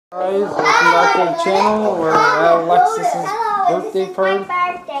Guys, welcome back to the channel. We're at Alexis's birthday party.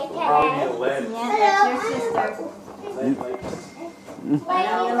 Yeah, that's your sister. Ladies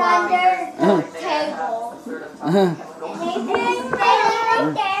under the table. Nathan's right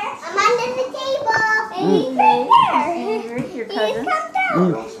there. I'm under the table. And he's right there. Here's your cousin.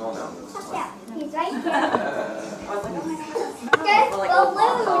 He's come down. He's right there. There's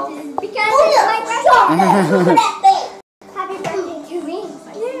balloons because it's my birthday. Happy birthday to me.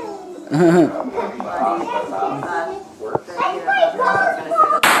 I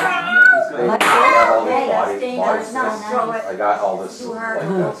got all this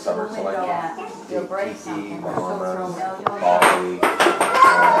like summer selection. PC, Mama, Molly.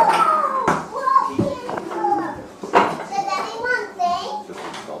 Does anyone think?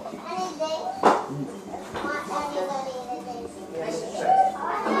 Anything?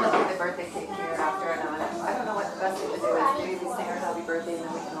 The birthday cake here after, and I don't know what the best thing to do is. Maybe we sing our happy birthday and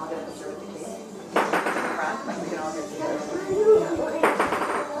then we can all get a picture with the cake. Like we can all get together.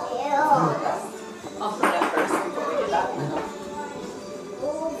 I'll put that first before we get that.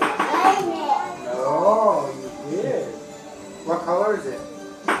 Oh, you did. What color is it?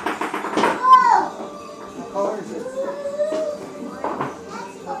 What color is it?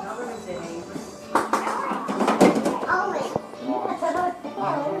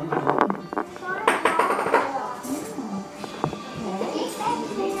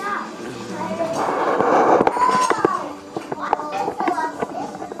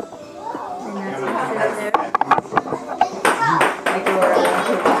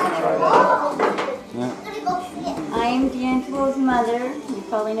 I'm D'Angelo's mother. You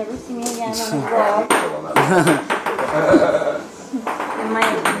probably never see me again on the vlog. And my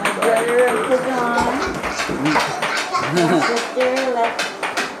brother, Uncle John. My sister,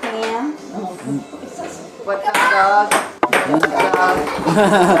 Pam. What's up, dog? What's up, dog?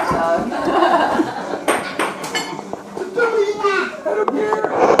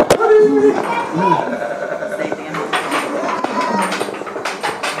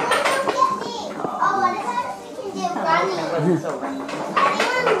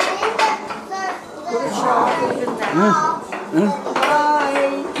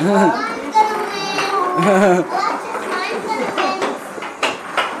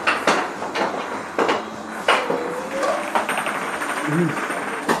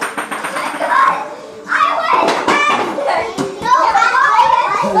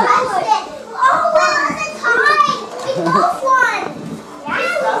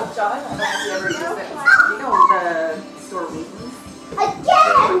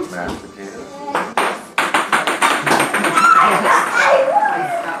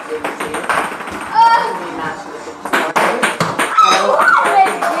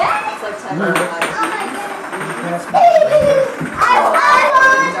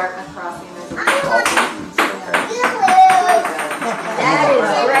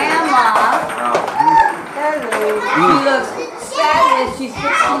 She's 69,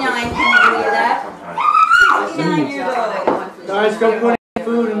 can you believe that? 69 years old. Guys, go put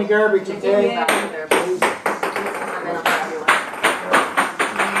food in the garbage, okay? Yeah.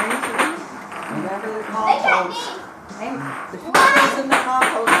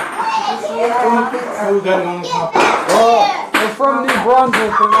 Oh, we gotta go on the compost. Well, we're from New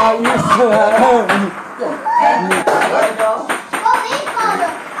Brunswick, we're not used to that.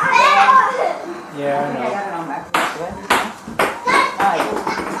 Yeah, I know.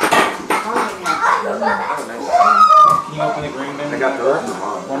 Can you open the green bin? I got the rest of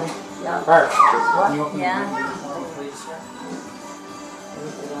them. Alright. Can you open the green bin, please?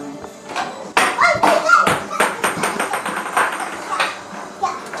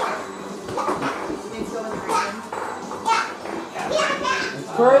 It's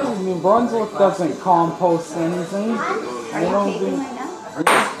crazy. New Brunswick doesn't compost anything. They don't do.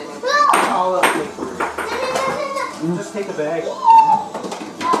 Just take a bag.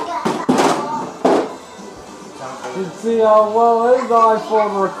 You see how well his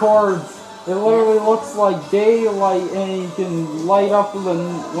iPhone records. It literally looks like daylight, and you can light up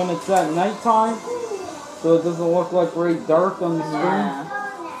when it's at nighttime, so it doesn't look like very dark on the screen. Yeah.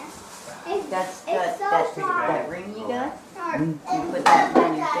 That's that ring you got? You put that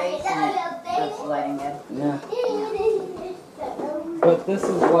on your face and it does lighting good. Yeah. But this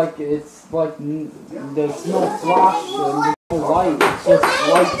is like, it's like, there's no flash, there's no light, it just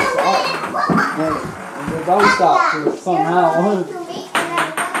lights up. And without that, somehow.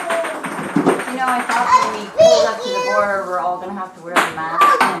 You know, I thought when we pulled up to the border, we're all going to have to wear the mask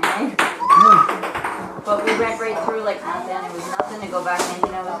anyway. But we went right through like nothing. It was nothing to go back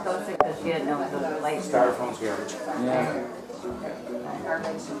into Nova Scotia because she didn't know it was light. Styrofoam's garbage. Yeah.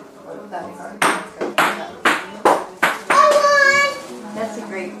 That's a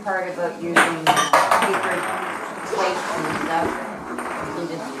great part about using paper plates and stuff. You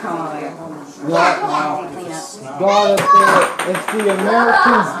just throw them away. Clean up. God, if the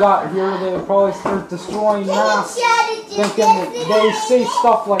Americans got here, they would probably start destroying masks. Thinking they say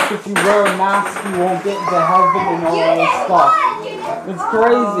stuff like if you wear a mask, you won't get into heaven and all this stuff. It's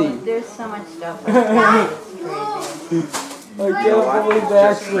crazy. There's so much stuff like that. It's crazy. I can't believe they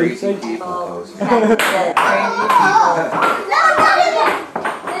actually think.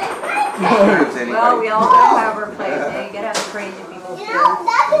 Well, we all gotta have our place. You gotta have crazy people too. You know,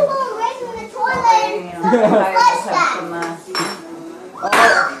 that people were raised in the toilet.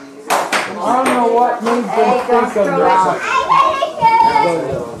 I don't know what made them think of that.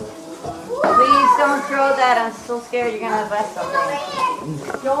 Please don't throw that. I'm so scared you're gonna bust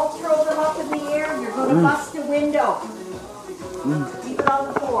something. Don't throw them up in the air. You're going to bust a window. Keep it on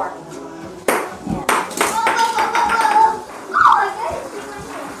the floor.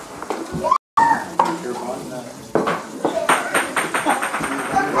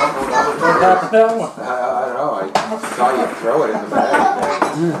 I don't know. I saw you throw it in the bag.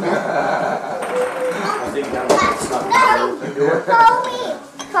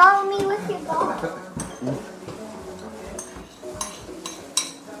 Call me with your ball.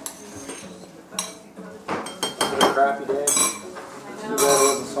 Crappy day. Too bad it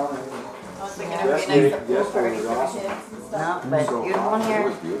wasn't sunny. Yesterday was awesome. No, but you're the one It here.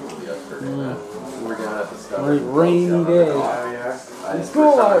 was beautiful yesterday. We were down at the stuff. Rainy day. Oh, yeah. It's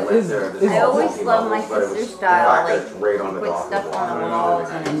cool. I always love my sister's style, like right on the put dock. stuff on the walls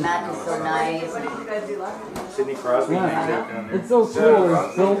and it matches so nice. Sidney Crosby hangs out down there. It's so cool.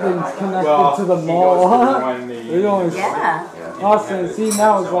 His building's connected Well, to the he mall. goes to the one in the- We don't. Yeah, Austin, see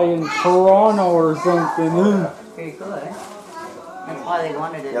now it's like in Toronto or something. very good. That's why they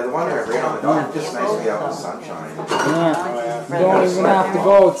wanted it. Yeah, the one right on the dock. Just nice to be out in the sunshine. Yeah. You don't even have to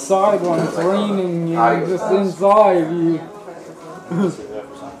go outside when it's raining. You're just inside. You.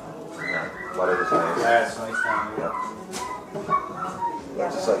 Whatever's nice. Yeah, it's nice down there.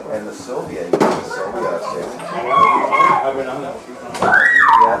 It's just like, and the Sylvia, you know, the Sylvia station. I've been on that.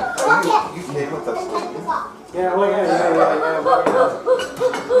 Yeah. You came with us, didn't you? Yeah.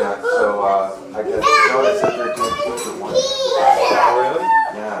 Yeah, so I just noticed that they're doing 2 for 1. Oh, really?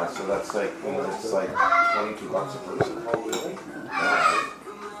 Yeah, so that's like, it's like $22 a person.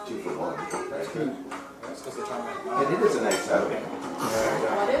 Yeah, 2 for 1. That's good. That's because they're trying to make money. And it is a nice outing.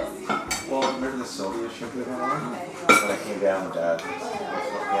 What is? Well, remember the Sylvia shoot we had on? When I came down with Dad.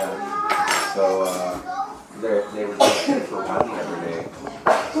 Yeah. So, they were doing 2 for 1 the other day.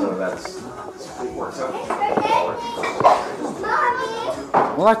 So that's, it works out.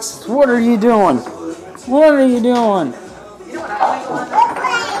 Lex, what are you doing? What are you doing? You know what I want to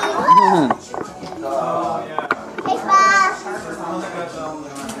go on? Hey, Bob.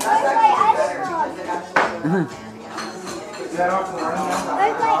 Where's my ice cream?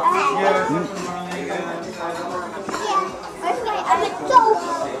 Where's my ice cream? Where's my ice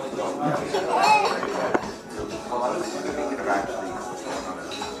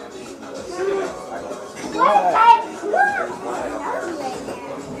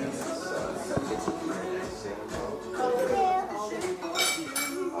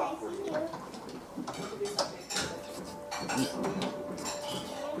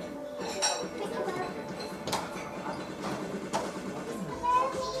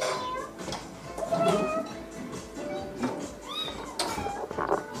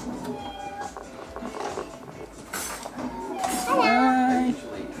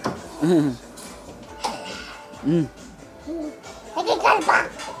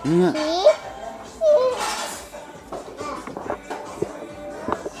cream?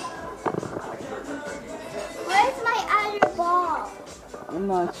 Where's my other ball? I'm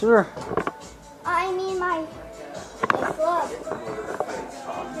not sure. I mean my glove.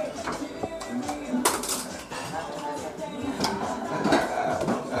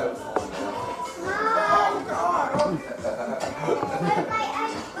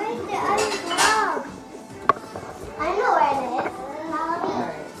 Where's the other glove? I know where it is.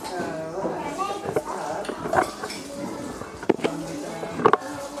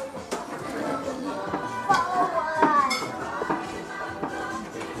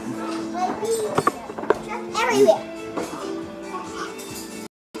 Everywhere.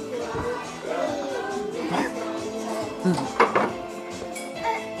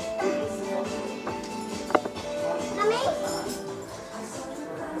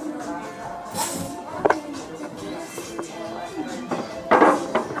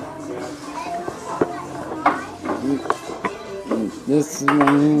 This is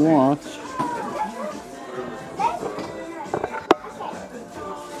when you watch.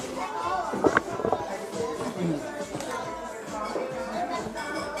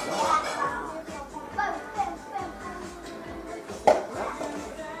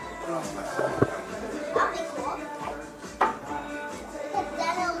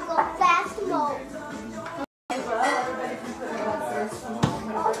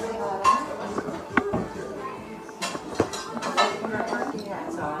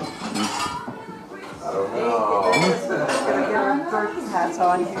 Hats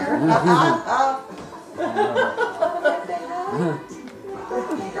on here.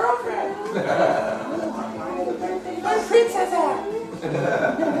 Girlfriend. My princess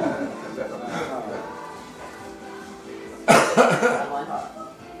hat.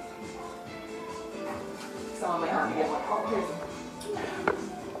 Someone might have to get one. Oh,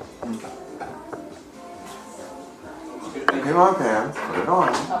 here's Come on, Pam. Put it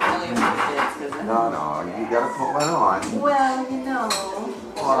on. No, You gotta put one on. well, you know.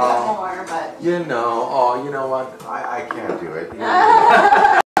 Well, More, but. you know what? I can't do it.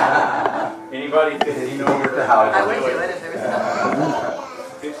 Anybody 15 over the house. I would do it if there was enough.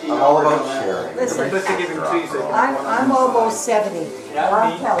 15 I'm all over about don't sharing. Listen, Let's give him 2 seconds. I'm almost 70. Yeah,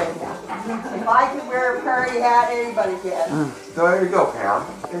 I'm me. telling you. If I can wear a party hat, anybody can. So there you go, Pam.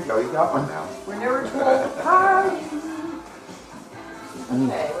 There you go. You got one now. We're never told to party.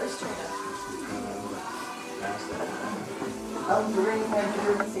 Okay, where's Trina? Oh, you're ready to have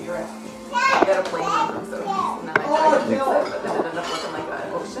your cigarette. I got a plane number, so and then I tried to fix it, but it ended up looking like an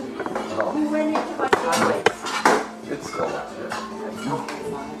ocean. We went into my place. It's still up here.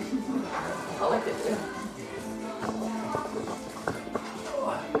 I like it too.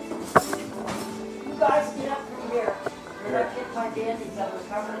 You guys get up from here. You're not getting my dandies out of the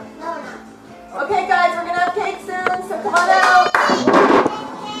cover. Okay, guys, we're gonna have cake soon, so come on out.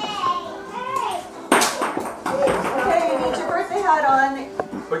 Okay, you need your birthday hat on.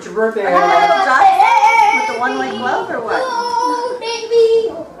 Put your birthday Are you hat Michael Jackson with the one white glove or what? Oh,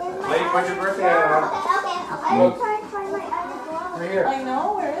 baby. on. Lady, put your birthday hat on. Okay. I'm trying to find my other glove. Right here. I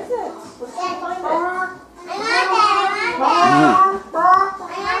know, where is it? Let's try to find it. I want that.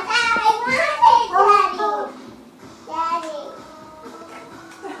 Daddy.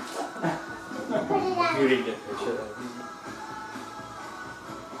 Put it on. You didn't get a picture of it.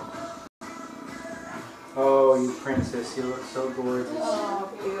 Oh, you princess, you look so gorgeous. Oh,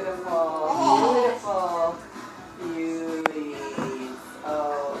 beautiful. Beautiful. Beauties.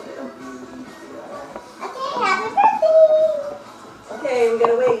 Oh, little beauties. Okay, happy birthday. Okay, we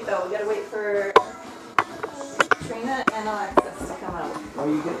gotta wait though. We gotta wait for Trina and Alexis to come out. Oh,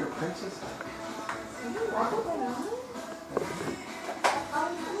 you get your princess hat.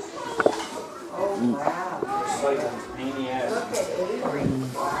 Oh, wow. It's like a pain in the ass. Look at Avery.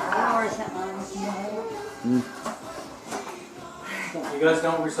 Wow. You guys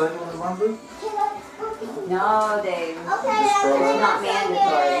don't recycle the laundry? No, Dave. Okay, Just throw it It's out. not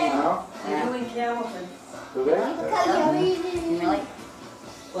mandatory. No? You're doing Hamilton. Do they? Really?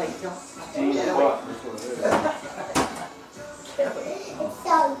 Wait, don't. Change the box. It's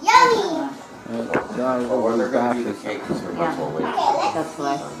so yummy. Oh, well, they're gonna do the cake, so we might as well wait. Okay, let's That's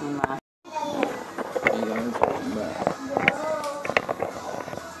why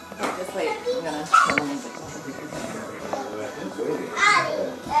just wait. I'm gonna turn the music off.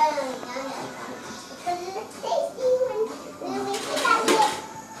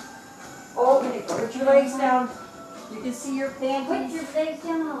 Oh, put your legs down. You can see your panties. Put your legs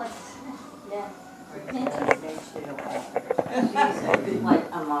down, Alex. Yeah. She's like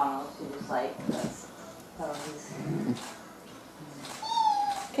a model. She's like this.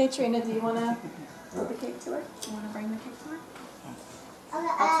 Okay, Trina, do you want to hold the cake to her? Do you want to bring the cake to her?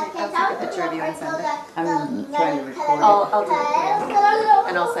 I'll take a picture of you and send it. I'm trying to record it. I'll do it for you.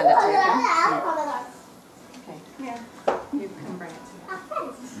 And I'll send it to you, okay? Okay, here. You can bring it to me.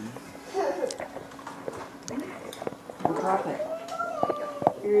 Drop it.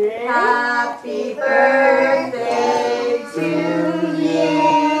 Happy birthday to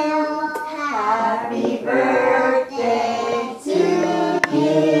you. Happy birthday to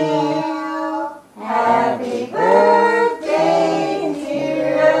you. Happy birthday,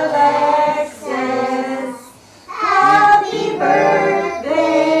 dear Alexis. Happy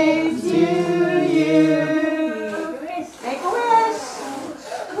birthday to you. Make a wish.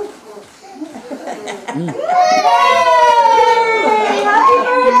 Yay! Happy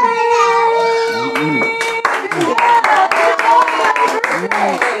birthday!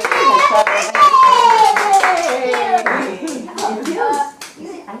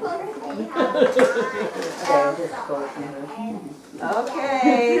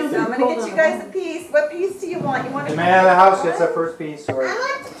 So I'm gonna get you guys a piece. What piece do you want? You want The a man of the house gets that first piece, I or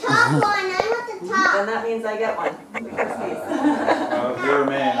want the top one. I want the top. Then that means I get one. The first piece. if you're a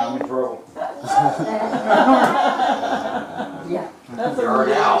man, I'm in trouble. Yeah. That's You are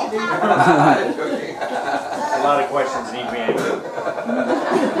now. A lot of questions need to be answered.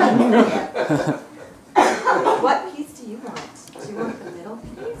 What piece do you want? Do you want the middle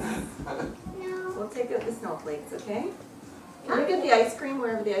piece? No. We'll take out the snowflakes, okay? Can you get the ice cream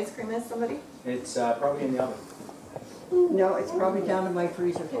wherever the ice cream is, somebody? It's probably in the oven. No, it's probably down in my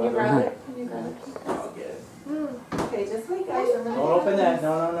freezer. Can you grab it? Can you grab it? I'll get it. Okay, just wait guys, I'm gonna. Don't open that.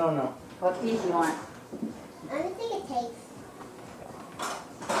 No, no, no, no. What piece you want? I don't think it takes.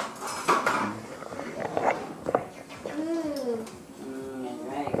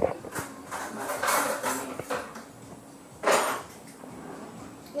 Right.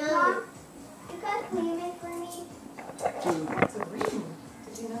 No. You got clean it for me? It's a ring.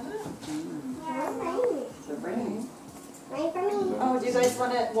 Did you know that? Yeah, rain. It's a ring. Rain for me. Oh, do you guys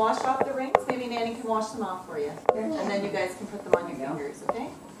want to wash off the rings? Maybe Nanny can wash them off for you. And then you guys can put them on your fingers, okay?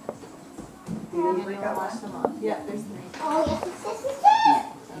 You can wash them off. Yeah, there's 3. Oh, yes, yes.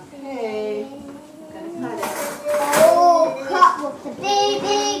 Okay. Gonna cut it. Oh, cut with the big,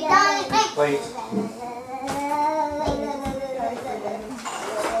 big diamond. Plate.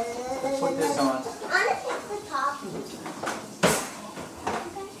 Put this on. I'm gonna pick the top.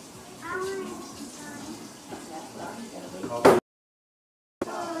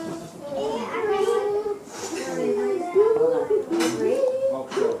 Oh,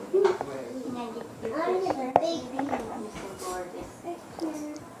 sure.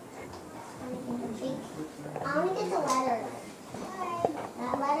 I want to get the letter.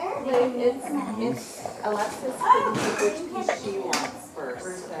 That letter? It's Alexis couldn't pick which piece she wants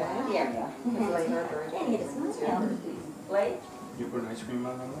first, okay? Yeah. It's like her birthday. It's your birthday. Wait. You put an ice cream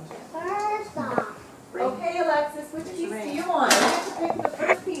on this? First off. Okay, Alexis, which piece do you want? You have to pick the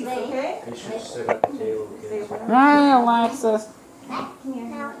first piece, okay? They should sit at the table. kids. Hi, Alexis. Come here.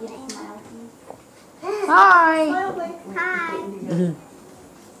 Now you smile. Hi. Smile, Blake. Hi.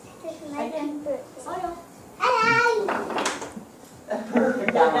 Smile. Hi.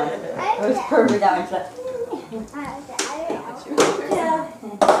 Perfect that one. It was perfect that one.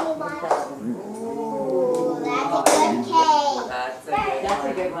 Ooh, that's a good cake. That's a That's a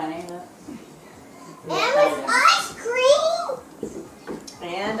good one, ain't it? And with ice cream.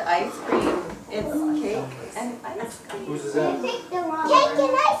 And ice cream. It's cake and ice cream. Whose is I that? picked the wrong cake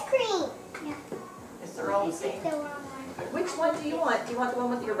and ice cream. Is they're all I the same? picked the wrong one. Which one do you want? Do you want the one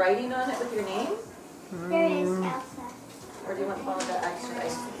with your writing on it with your name? There is Elsa. Or do you want the one with the extra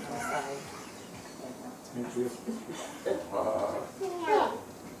ice cream on the side? Thank you. Yeah.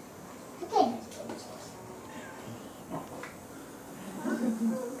 Okay.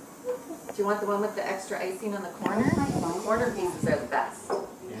 Do you want the one with the extra icing on the corner? Corner pieces are the best.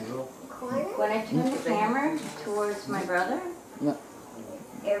 Candle. Corner. When I turn the camera towards my brother, Yeah.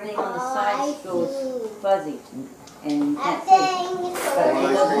 everything on the I sides goes see. fuzzy. And I that's it. think But it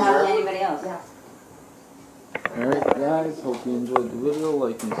it's doesn't happen to anybody else. Alright, guys. Hope you enjoyed the video.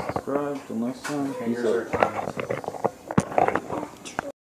 Like and subscribe. Till next time. Peace Fingers out. are tiny.